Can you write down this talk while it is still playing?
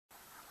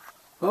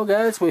Well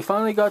guys, we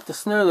finally got the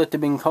snow that they've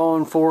been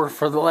calling for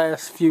the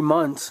last few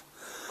months.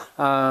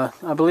 I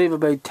believe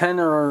about 10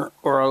 or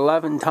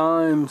 11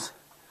 times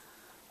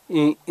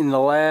in the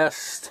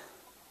last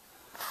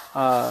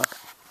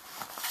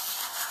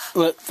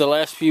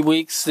few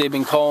weeks they've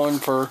been calling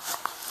for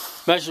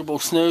measurable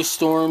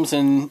snowstorms,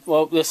 and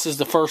well, this is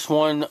the first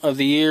one of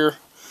the year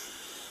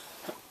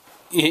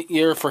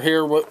for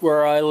here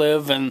where I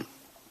live, and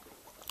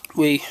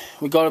we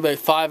got about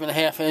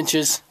 5.5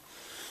 inches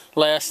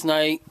last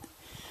night.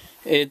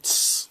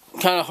 It's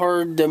kind of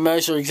hard to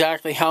measure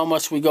exactly how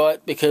much we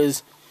got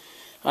because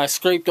I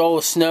scraped all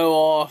the snow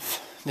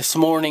off this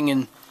morning,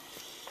 and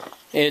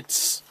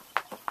it's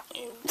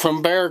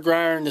from bare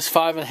ground is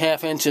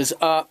 5.5 inches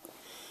up,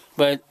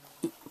 but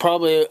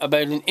probably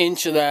about an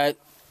inch of that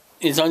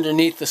is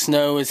underneath the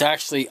snow is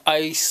actually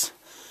ice,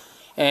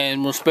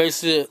 and we're supposed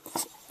to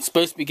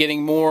be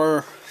getting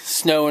more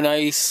snow and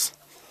ice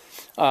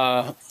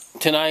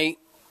tonight,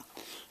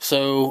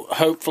 so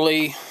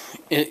hopefully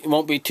it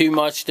won't be too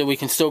much that we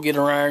can still get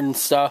around and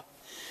stuff.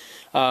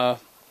 I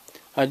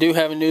do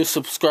have a new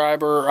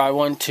subscriber I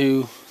want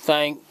to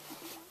thank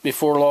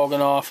before logging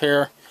off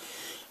here.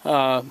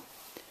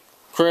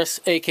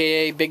 Chris,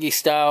 aka Biggy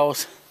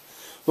Styles,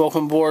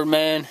 welcome aboard,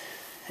 man,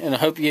 and I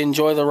hope you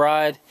enjoy the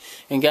ride.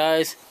 And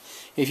guys,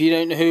 if you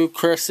don't know who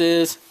Chris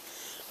is,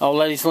 I'll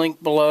let his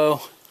link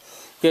below.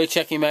 Go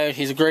check him out.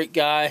 He's a great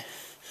guy,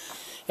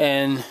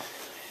 and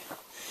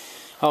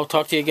I'll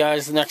talk to you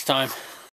guys next time.